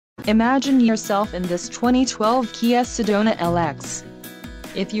Imagine yourself in this 2012 Kia Sedona LX.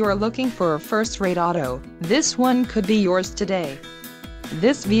 If you are looking for a first-rate auto, this one could be yours today.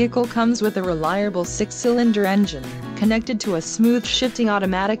 This vehicle comes with a reliable 6-cylinder engine, connected to a smooth shifting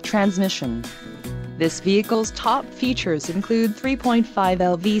automatic transmission. This vehicle's top features include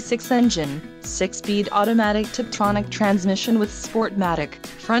 3.5L V6 engine, 6-speed automatic Tiptronic transmission with Sportmatic,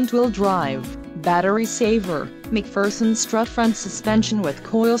 front-wheel drive, battery saver, McPherson strut front suspension with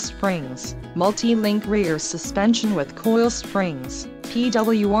coil springs, multi-link rear suspension with coil springs,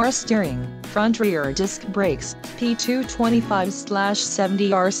 PWR steering, front rear disc brakes,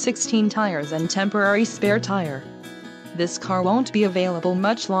 P225/70R16 tires and temporary spare tire. This car won't be available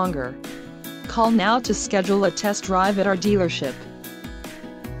much longer. Call now to schedule a test drive at our dealership.